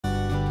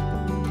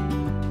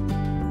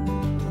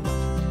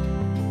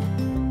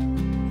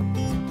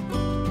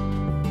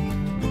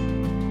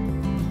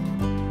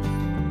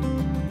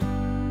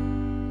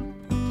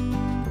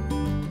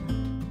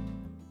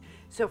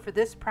So for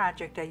this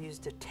project I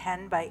used a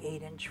 10 by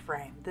 8 inch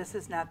frame. This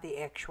is not the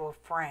actual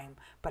frame,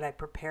 but I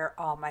prepare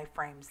all my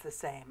frames the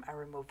same. I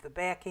remove the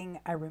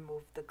backing, I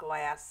remove the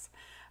glass,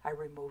 I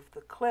remove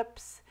the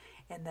clips,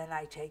 and then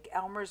I take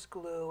Elmer's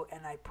glue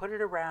and I put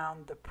it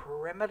around the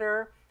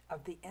perimeter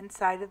of the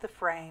inside of the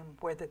frame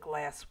where the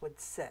glass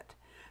would sit.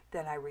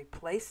 Then I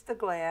replace the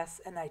glass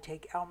and I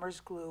take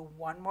Elmer's glue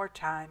one more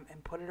time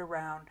and put it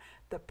around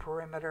the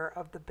perimeter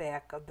of the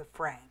back of the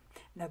frame.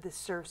 Now this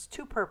serves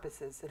two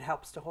purposes. It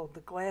helps to hold the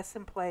glass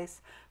in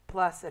place,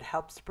 plus it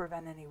helps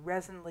prevent any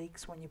resin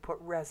leaks when you put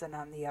resin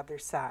on the other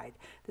side.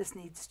 This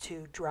needs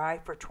to dry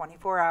for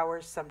 24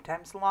 hours,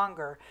 sometimes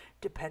longer,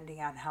 depending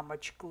on how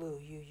much glue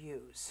you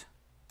use.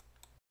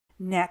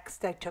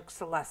 Next, I took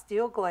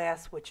Celestial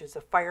Glass, which is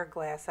a fire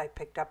glass I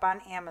picked up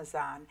on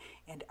Amazon,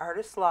 and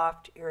Artist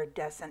Loft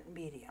Iridescent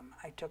Medium.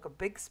 I took a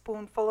big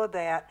spoonful of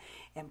that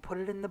and put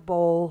it in the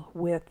bowl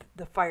with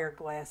the fire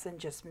glass and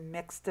just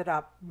mixed it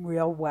up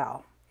real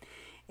well.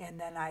 And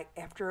then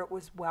after it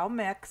was well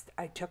mixed,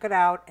 I took it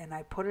out and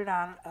I put it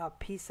on a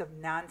piece of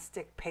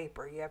nonstick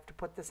paper. You have to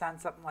put this on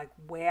something like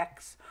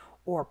wax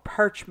or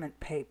parchment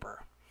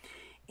paper.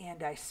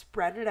 And I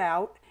spread it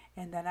out,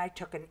 and then I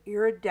took an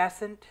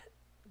iridescent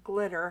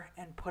glitter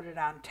and put it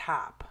on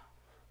top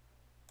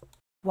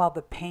while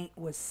the paint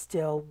was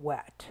still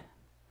wet.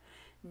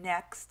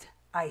 Next,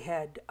 I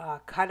had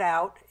cut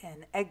out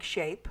an egg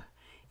shape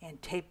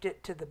and taped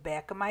it to the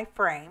back of my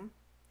frame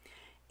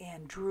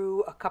and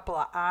drew a couple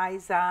of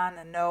eyes on,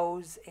 a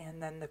nose,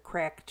 and then the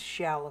cracked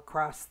shell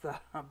across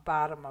the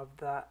bottom of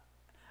the,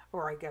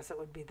 or I guess it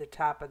would be the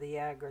top of the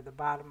egg or the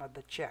bottom of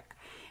the chick.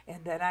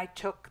 And then I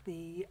took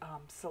the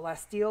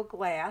Celestial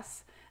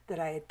Glass that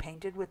I had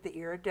painted with the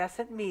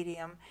iridescent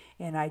medium,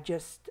 and I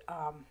just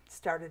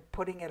started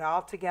putting it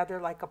all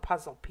together like a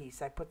puzzle piece.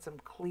 I put some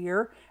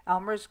clear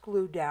Elmer's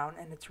glue down,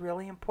 and it's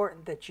really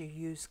important that you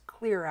use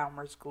clear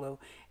Elmer's glue.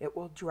 It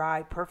will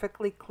dry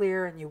perfectly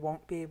clear and you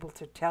won't be able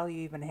to tell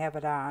you even have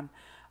it on,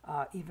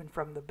 even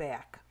from the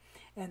back.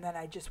 And then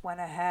I just went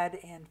ahead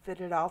and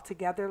fit it all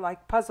together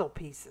like puzzle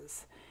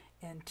pieces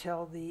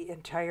until the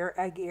entire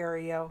egg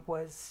area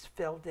was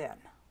filled in.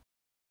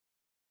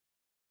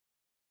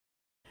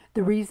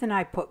 The reason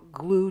I put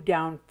glue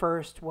down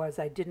first was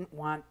I didn't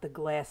want the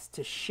glass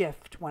to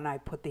shift when I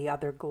put the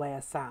other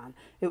glass on.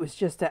 It was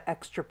just an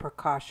extra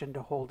precaution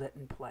to hold it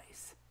in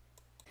place.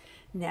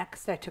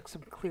 Next, I took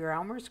some clear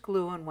Elmer's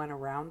glue and went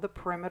around the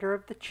perimeter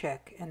of the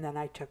chick, and then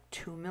I took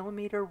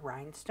 2mm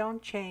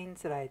rhinestone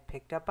chains that I had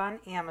picked up on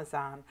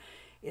Amazon.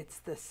 It's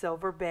the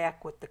silver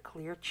back with the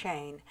clear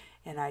chain,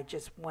 and I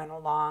just went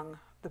along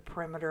the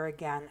perimeter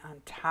again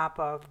on top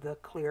of the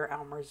clear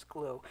Elmer's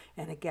glue.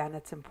 And again,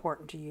 it's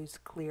important to use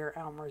clear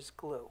Elmer's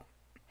glue.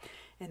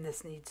 And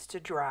this needs to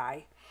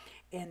dry.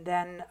 And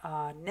then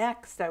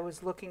next I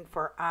was looking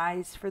for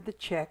eyes for the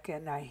chick,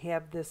 and I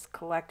have this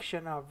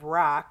collection of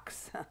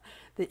rocks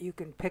that you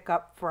can pick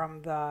up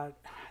from I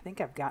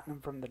think I've gotten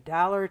them from the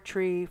Dollar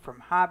Tree, from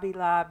Hobby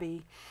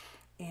Lobby.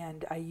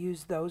 And I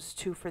used those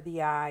two for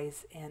the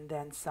eyes, and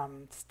then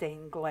some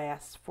stained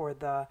glass for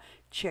the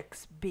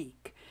chick's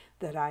beak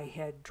that I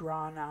had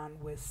drawn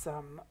on with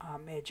some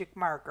magic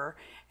marker.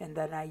 And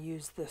then I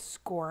used the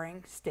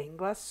stained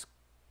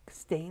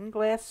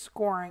glass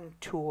scoring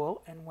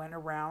tool and went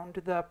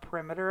around the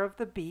perimeter of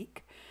the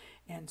beak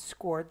and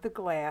scored the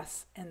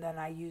glass. And then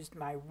I used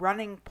my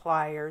running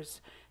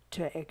pliers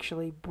to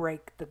actually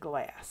break the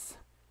glass.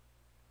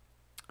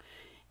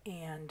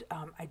 And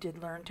I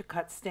did learn to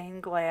cut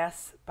stained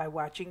glass by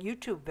watching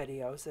YouTube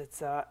videos.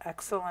 It's an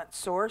excellent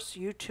source,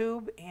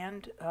 YouTube,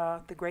 and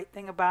the great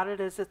thing about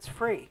it is it's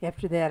free.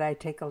 After that, I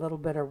take a little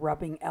bit of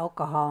rubbing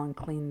alcohol and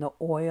clean the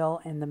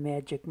oil and the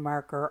magic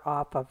marker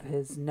off of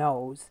his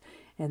nose.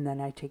 And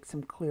then I take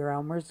some clear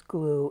Elmer's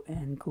glue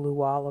and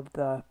glue all of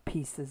the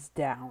pieces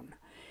down.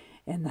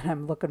 And then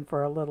I'm looking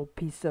for a little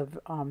piece of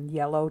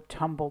yellow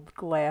tumbled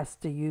glass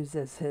to use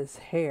as his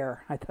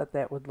hair. I thought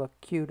that would look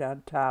cute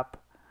on top.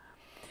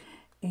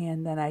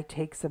 And then I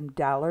take some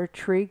Dollar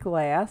Tree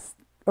glass.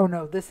 Oh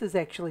no, this is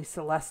actually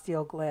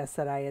Celestial glass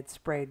that I had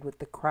sprayed with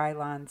the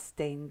Krylon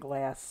stained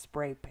glass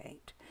spray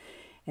paint.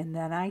 And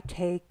then I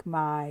take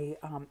my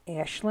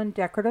Ashland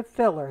decorative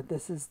filler.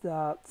 This is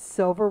the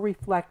silver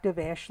reflective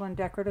Ashland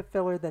decorative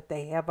filler that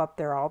they have up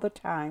there all the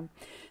time,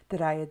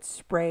 that I had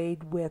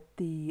sprayed with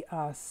the,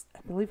 I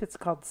believe it's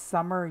called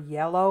Summer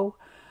Yellow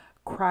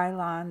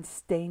Krylon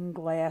stained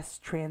glass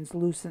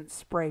translucent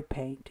spray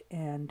paint,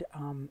 and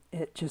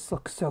it just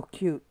looks so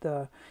cute.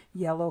 The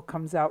yellow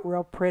comes out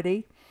real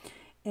pretty,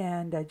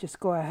 and I just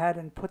go ahead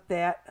and put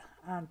that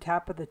on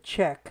top of the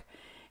chick.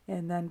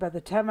 And then by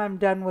the time I'm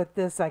done with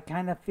this, I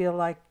kind of feel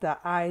like the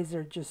eyes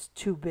are just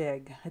too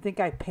big. I think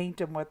I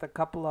paint him with a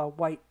couple of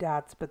white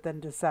dots, but then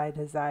decide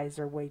his eyes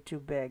are way too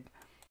big.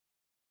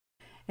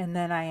 And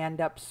then I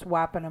end up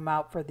swapping them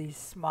out for these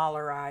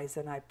smaller eyes,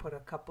 and I put a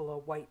couple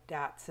of white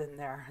dots in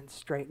there and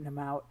straighten them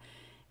out.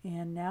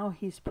 And now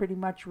he's pretty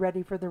much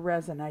ready for the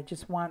resin. I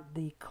just want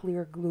the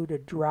clear glue to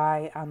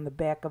dry on the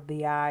back of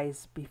the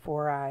eyes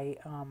before I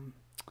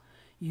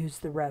use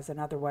the resin,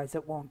 otherwise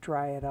it won't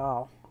dry at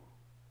all.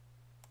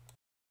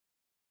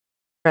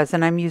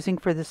 Resin I'm using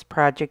for this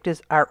project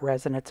is art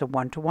resin. It's a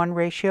 1-to-1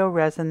 ratio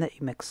resin that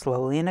you mix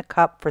slowly in a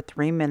cup for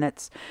 3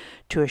 minutes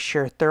to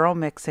assure thorough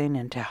mixing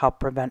and to help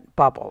prevent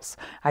bubbles.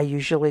 I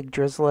usually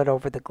drizzle it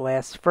over the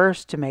glass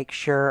first to make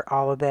sure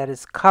all of that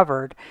is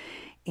covered,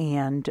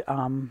 and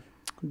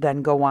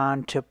then go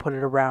on to put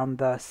it around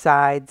the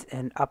sides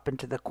and up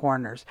into the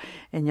corners.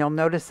 And you'll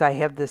notice I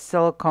have this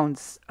silicone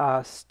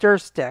stir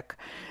stick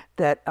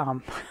that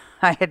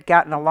I had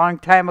gotten a long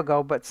time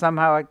ago, but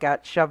somehow it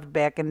got shoved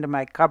back into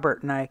my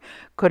cupboard and I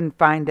couldn't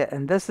find it.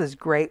 And this is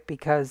great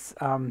because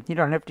you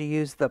don't have to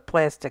use the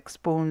plastic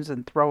spoons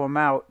and throw them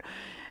out.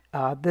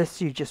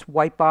 This you just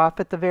wipe off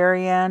at the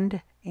very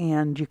end,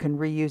 and you can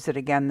reuse it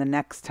again the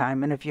next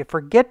time. And if you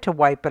forget to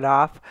wipe it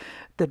off,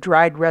 the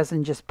dried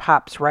resin just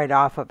pops right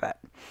off of it.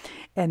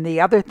 And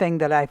the other thing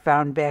that I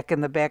found back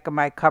in the back of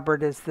my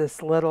cupboard is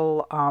this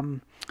little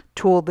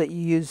tool that you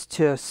use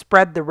to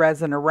spread the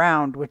resin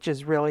around, which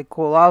is really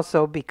cool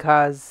also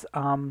because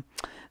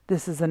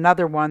this is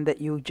another one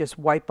that you just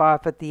wipe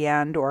off at the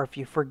end, or if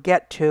you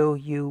forget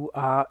to,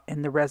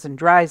 and the resin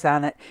dries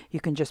on it, you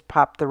can just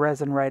pop the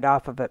resin right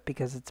off of it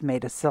because it's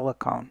made of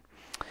silicone.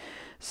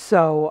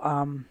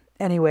 So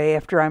anyway,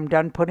 after I'm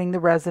done putting the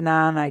resin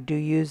on, I do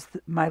use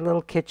my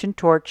little kitchen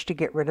torch to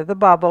get rid of the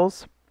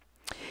bubbles.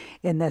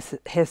 And this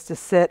has to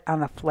sit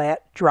on a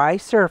flat, dry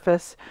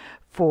surface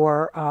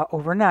for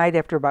overnight.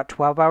 After about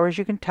 12 hours,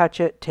 you can touch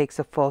it. It takes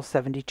a full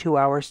 72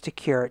 hours to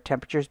cure at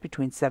temperatures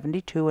between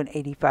 72 and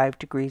 85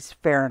 degrees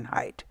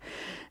Fahrenheit.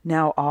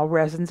 Now, all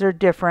resins are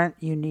different.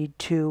 You need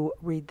to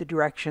read the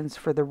directions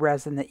for the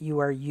resin that you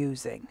are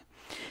using.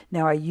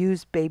 Now, I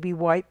use baby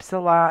wipes a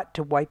lot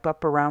to wipe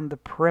up around the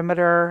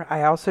perimeter.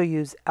 I also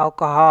use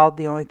alcohol.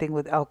 The only thing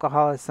with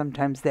alcohol is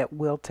sometimes that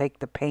will take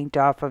the paint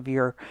off of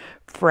your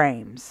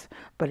frames,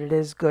 but it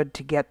is good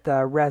to get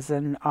the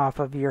resin off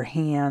of your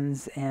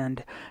hands,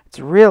 and it's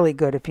really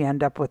good if you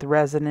end up with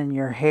resin in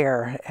your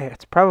hair.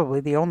 It's probably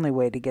the only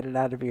way to get it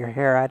out of your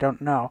hair. I don't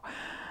know,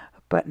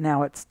 but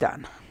now it's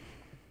done.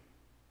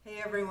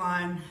 Hey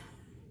everyone,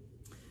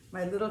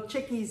 my little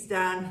chickie's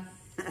done.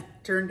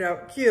 Turned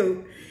out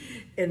cute.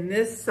 And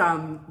this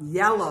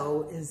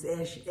yellow is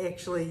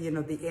actually, you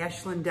know, the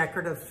Ashland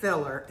decorative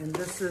filler, and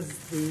this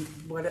is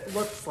what it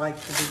looks like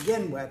to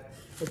begin with.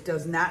 It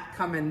does not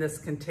come in this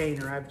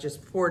container. I've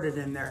just poured it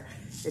in there.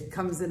 It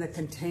comes in a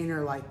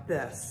container like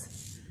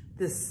this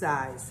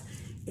size.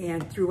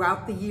 And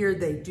throughout the year,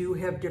 they do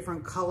have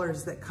different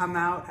colors that come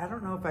out. I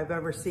don't know if I've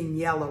ever seen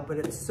yellow, but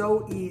it's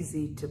so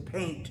easy to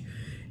paint.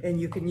 And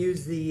you can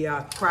use the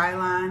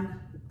Krylon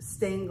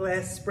stained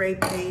glass spray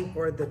paint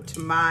or the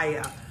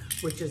TAMIYA,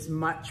 which is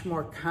much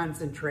more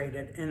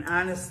concentrated. And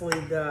honestly,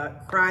 the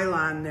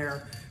Krylon,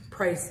 they're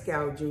price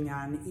gouging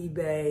on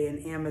eBay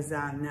and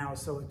Amazon now,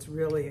 so it's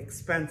really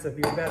expensive.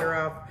 You're better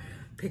off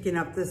picking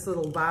up this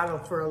little bottle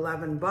for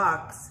 11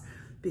 bucks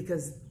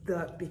because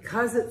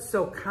it's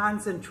so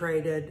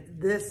concentrated,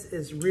 this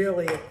is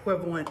really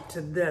equivalent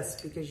to this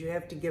because you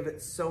have to give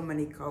it so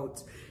many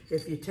coats.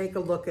 If you take a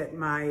look at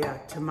my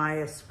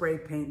TAMIYA spray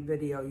paint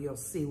video, you'll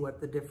see what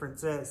the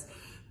difference is.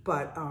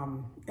 But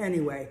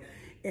anyway,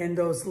 and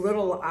those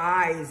little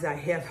eyes, I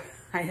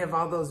have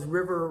all those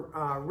river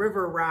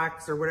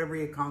rocks or whatever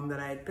you call them that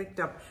I had picked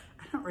up.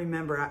 I don't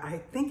remember. I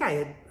think I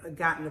had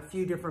gotten a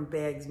few different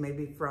bags,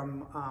 maybe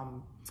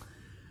from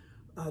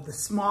the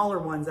smaller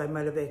ones I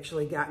might have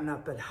actually gotten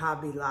up at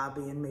Hobby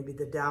Lobby, and maybe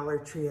the Dollar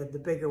Tree had the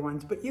bigger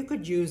ones. But you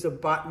could use a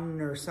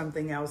button or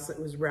something else that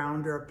was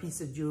round, or a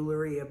piece of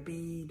jewelry, a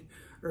bead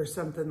or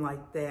something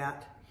like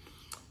that.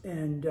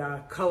 And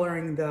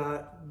coloring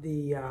the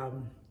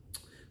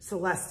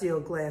celestial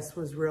glass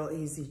was real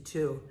easy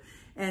too.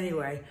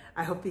 Anyway,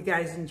 I hope you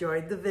guys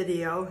enjoyed the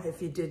video. If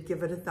you did,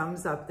 give it a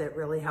thumbs up. That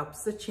really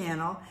helps the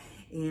channel.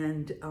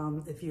 And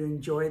if you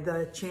enjoy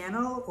the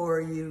channel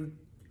or you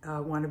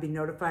want to be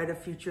notified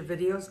of future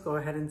videos, go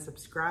ahead and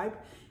subscribe.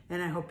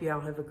 And I hope you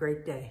all have a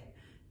great day.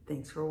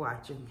 Thanks for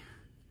watching.